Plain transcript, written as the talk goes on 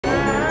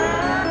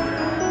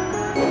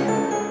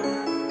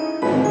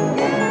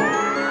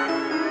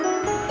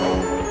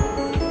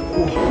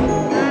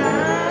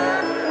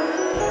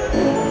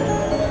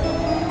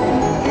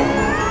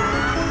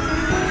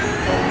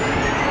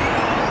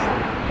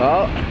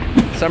Well,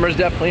 summer's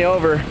definitely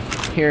over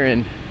here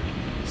in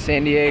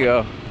San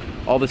Diego.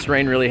 All this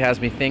rain really has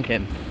me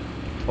thinking.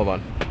 Hold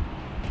on.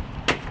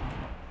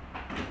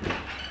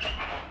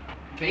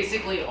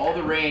 Basically,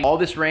 all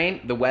this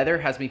rain, the weather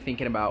has me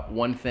thinking about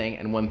one thing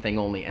and one thing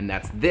only, and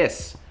that's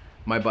this,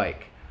 my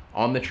bike,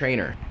 on the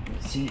trainer.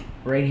 See,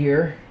 right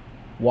here,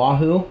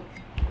 WAHOO.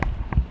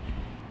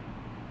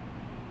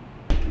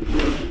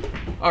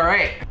 All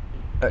right.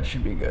 That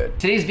should be good.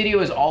 Today's video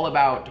is all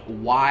about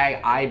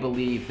why I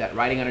believe that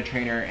riding on a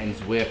trainer and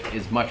ZWIFT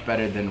is much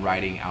better than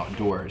riding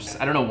outdoors.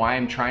 I don't know why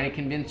I'm trying to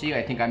convince you.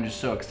 I think I'm just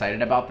so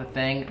excited about the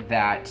thing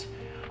that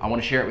I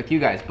want to share it with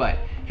you guys. But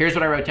here's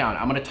what I wrote down.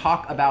 I'm going to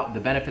talk about the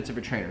benefits of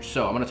a trainer.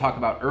 So I'm going to talk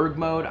about erg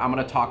mode. I'm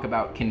going to talk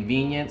about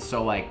convenience.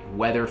 So like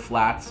weather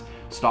flats,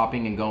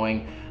 stopping and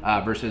going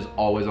versus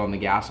always on the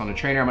gas on a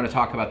trainer. I'm going to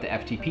talk about the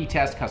FTP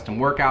test, custom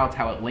workouts,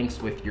 how it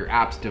links with your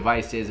app's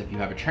devices if you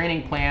have a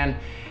training plan,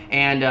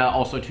 and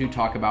also to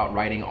talk about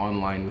riding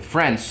online with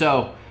friends.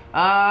 So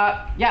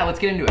yeah, let's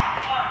get into it.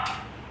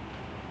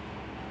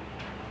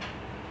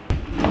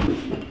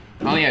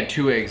 I only had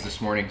 2 eggs this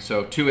morning.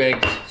 So 2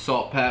 eggs,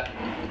 salt, pep,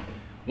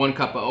 1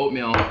 cup of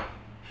oatmeal,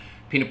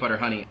 peanut butter,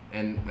 honey,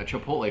 and a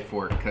Chipotle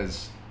fork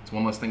because it's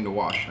one less thing to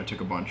wash. I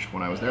took a bunch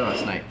when I was there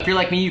last night. If you're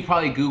like me, you've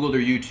probably Googled or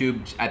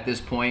YouTubed at this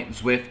point,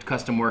 ZWIFT,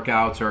 custom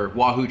workouts, or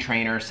WAHOO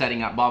trainer,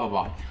 setting up, blah,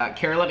 blah, blah.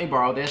 Kara let me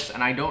borrow this,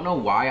 and I don't know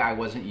why I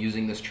wasn't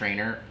using this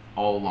trainer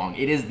all along.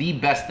 It is the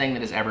best thing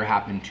that has ever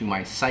happened to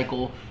my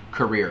cycle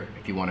career,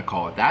 if you want to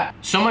call it that.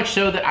 So much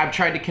so that I've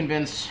tried to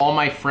convince all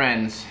my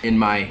friends in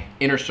my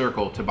inner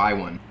circle to buy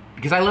one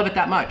because I love it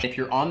that much. If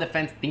you're on the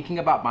fence thinking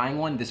about buying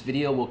one, this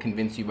video will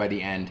convince you by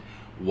the end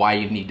why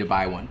you need to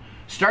buy one.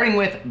 Starting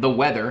with the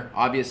weather,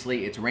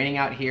 obviously it's raining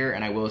out here,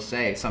 and I will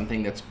say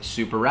something that's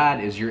super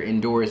rad is you're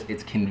indoors,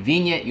 it's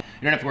convenient. You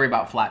don't have to worry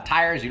about flat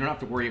tires, you don't have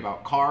to worry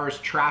about cars,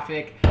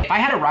 traffic. If I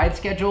had a ride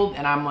scheduled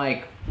and I'm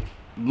like,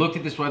 looked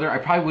at this weather, I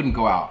probably wouldn't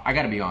go out, I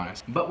gotta be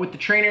honest. But with the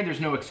trainer, there's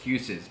no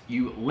excuses.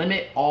 You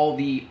limit all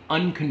the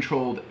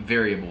uncontrolled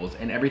variables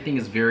and everything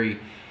is very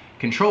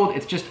controlled.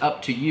 It's just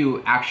up to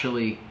you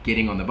actually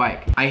getting on the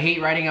bike. I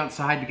hate riding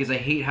outside because I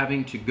hate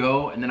having to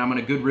go and then I'm on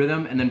a good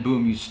rhythm and then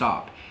boom, you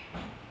stop.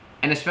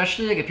 And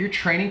especially like if you're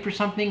training for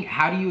something,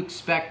 how do you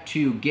expect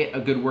to get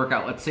a good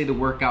workout? Let's say the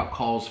workout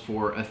calls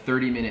for a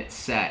 30-minute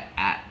set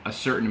at a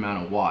certain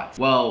amount of watts.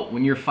 Well,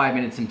 when you're 5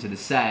 minutes into the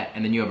set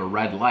and then you have a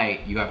red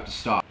light, you have to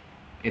stop.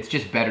 It's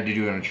just better to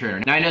do it on a trainer.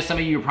 Now I know some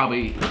of you are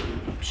probably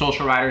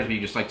social riders, but you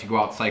just like to go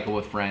out cycle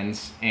with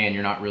friends and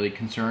you're not really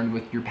concerned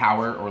with your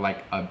power or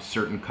like a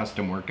certain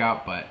custom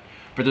workout. But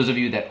for those of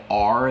you that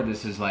are,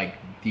 this is like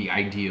the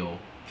ideal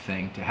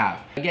thing to have.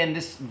 Again,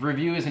 this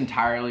review is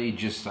entirely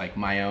just like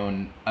my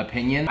own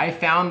opinion. I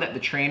found that the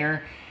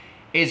trainer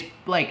is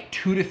like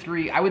 2 to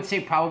 3, I would say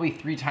probably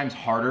 3 times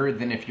harder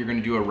than if you're gonna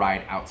do a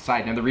ride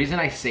outside. Now the reason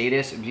I say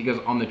this is because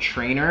on the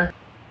trainer,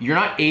 you're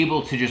not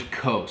able to just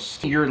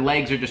coast. Your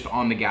legs are just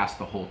on the gas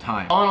the whole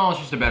time. All in all, it's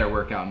just a better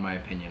workout in my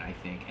opinion, I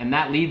think. And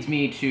that leads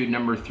me to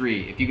number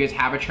 3. If you guys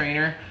have a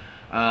trainer,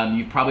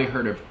 you've probably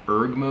heard of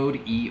erg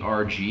mode,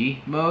 ERG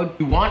mode.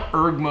 You want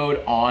erg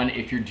mode on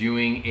if you're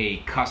doing a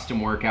custom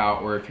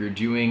workout or if you're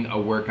doing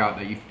a workout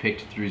that you've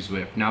picked through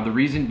ZWIFT. Now the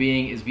reason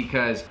being is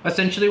because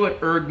essentially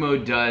what erg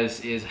mode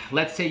does is,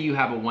 let's say you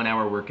have a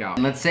 1-hour workout.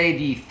 And let's say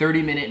the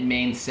 30-minute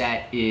main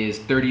set is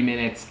 30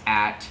 minutes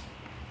at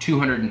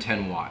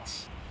 210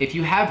 watts. If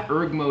you have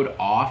erg mode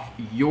off,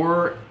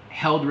 you're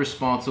held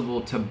responsible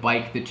to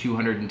bike the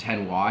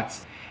 210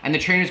 watts. And the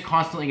trainer's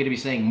constantly gonna be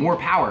saying more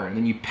power, and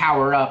then you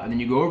power up, and then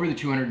you go over the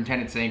 210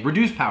 and saying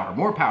reduce power,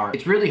 more power.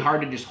 It's really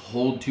hard to just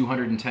hold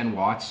 210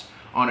 watts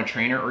on a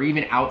trainer or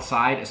even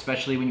outside,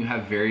 especially when you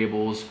have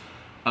variables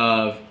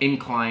of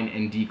incline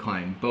and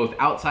decline, both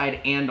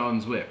outside and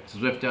on ZWIFT.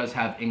 ZWIFT does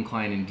have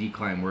incline and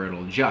decline where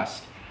it'll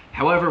adjust.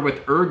 However,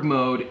 with erg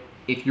mode,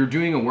 if you're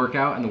doing a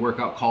workout and the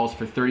workout calls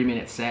for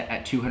 30-minute set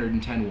at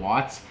 210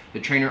 watts, the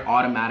trainer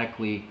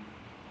automatically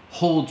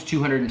holds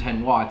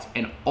 210 watts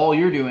and all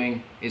you're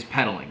doing is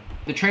pedaling.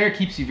 The trainer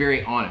keeps you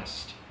very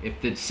honest.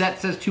 If the set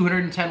says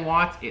 210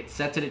 watts, it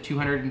sets it at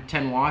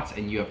 210 watts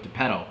and you have to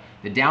pedal.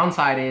 The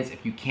downside is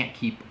if you can't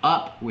keep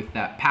up with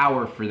that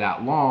power for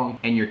that long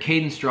and your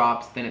cadence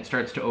drops, then it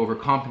starts to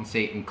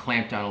overcompensate and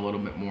clamp down a little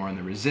bit more on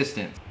the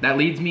resistance. That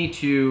leads me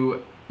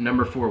to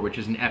number 4, which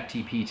is an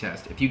FTP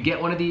test. If you get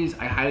one of these,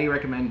 I highly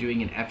recommend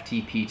doing an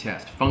FTP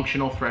test,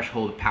 functional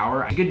threshold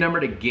power. It's a good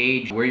number to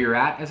gauge where you're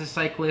at as a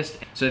cyclist.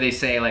 So they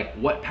say like,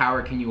 what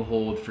power can you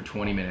hold for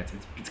 20 minutes?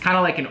 It's kind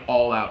of like an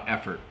all-out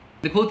effort.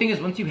 The cool thing is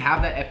once you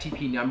have that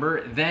FTP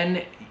number,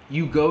 then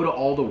you go to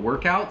all the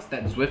workouts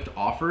that ZWIFT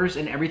offers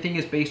and everything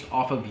is based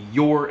off of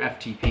your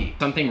FTP.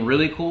 Something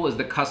really cool is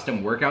the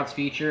custom workouts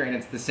feature, and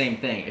it's the same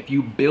thing. If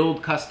you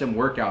build custom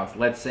workouts,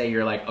 let's say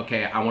you're like,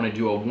 okay, I wanna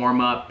do a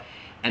warm-up,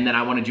 and then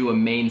I wanna do a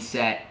main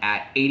set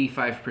at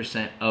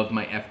 85% of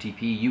my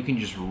FTP, you can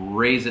just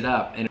raise it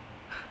up and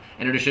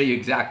it'll show you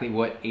exactly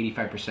what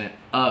 85%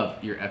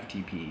 of your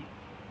FTP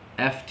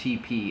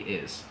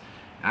is.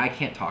 I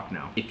can't talk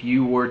now. If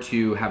you were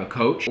to have a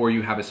coach or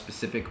you have a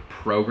specific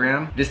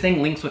program, this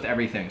thing links with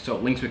everything. So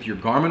it links with your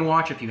Garmin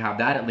watch. If you have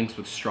that, it links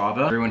with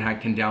Strava. Everyone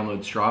can download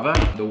Strava.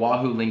 The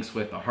WAHOO links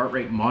with a heart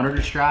rate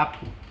monitor strap,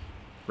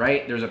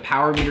 right? There's a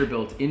power meter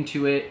built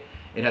into it.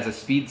 It has a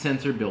speed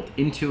sensor built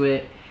into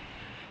it.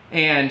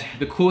 And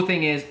the cool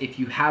thing is, if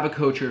you have a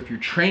coach or if you're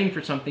training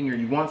for something or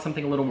you want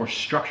something a little more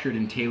structured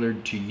and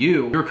tailored to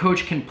you, your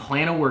coach can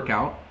plan a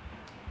workout.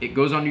 It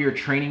goes onto your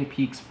Training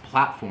Peaks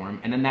platform,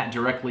 and then that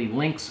directly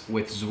links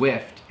with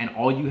ZWIFT, and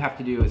all you have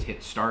to do is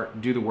hit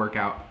start, do the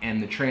workout,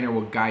 and the trainer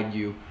will guide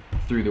you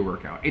through the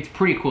workout. It's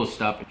pretty cool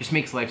stuff. It just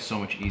makes life so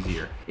much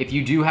easier. If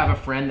you do have a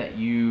friend that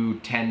you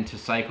tend to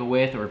cycle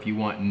with, or if you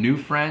want new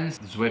friends,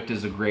 ZWIFT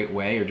is a great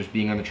way, or just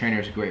being on the trainer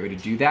is a great way to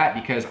do that,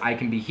 because I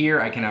can be here,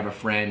 I can have a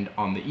friend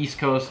on the East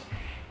Coast,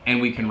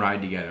 and we can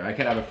ride together. I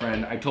could have a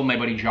friend, I told my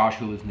buddy Josh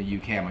who lives in the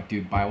UK, I'm like,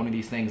 dude, buy one of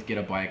these things, get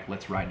a bike,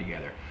 let's ride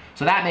together.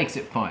 So that makes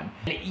it fun.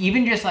 And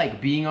even just like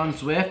being on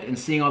ZWIFT and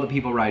seeing all the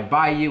people ride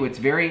by you, it's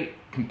very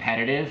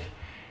competitive,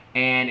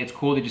 and it's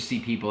cool to just see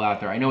people out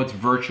there. I know it's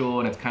virtual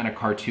and it's kind of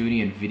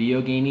cartoony and video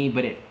gamey,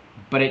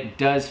 but it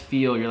does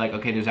feel, you're like,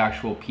 okay, there's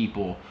actual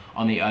people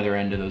on the other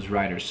end of those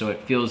riders. So it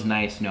feels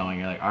nice knowing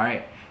you're like, all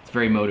right, it's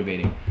very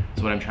motivating.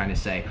 That's what I'm trying to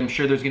say. I'm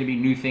sure there's gonna be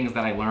new things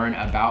that I learn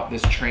about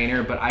this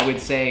trainer, but I would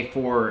say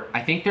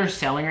I think they're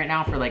selling right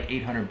now for like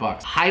 800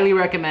 bucks. Highly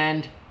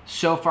recommend.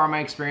 So far, my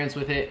experience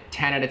with it,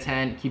 10 out of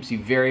 10, keeps you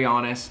very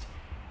honest.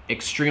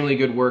 Extremely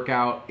good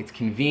workout. It's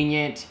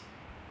convenient.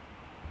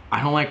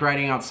 I don't like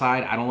riding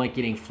outside. I don't like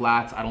getting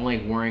flats. I don't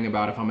like worrying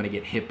about if I'm gonna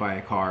get hit by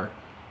a car.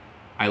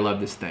 I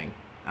love this thing.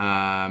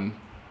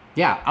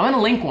 Yeah, I'm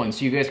gonna link one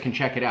so you guys can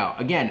check it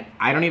out. Again,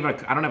 I don't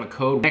have a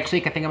code. Next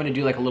week, I think I'm gonna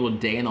do like a little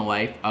day in the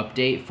life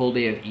update, full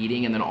day of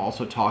eating, and then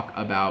also talk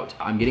about,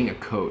 I'm getting a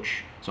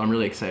coach. So I'm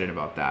really excited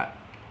about that.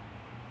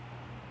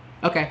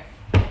 Okay,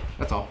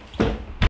 that's all.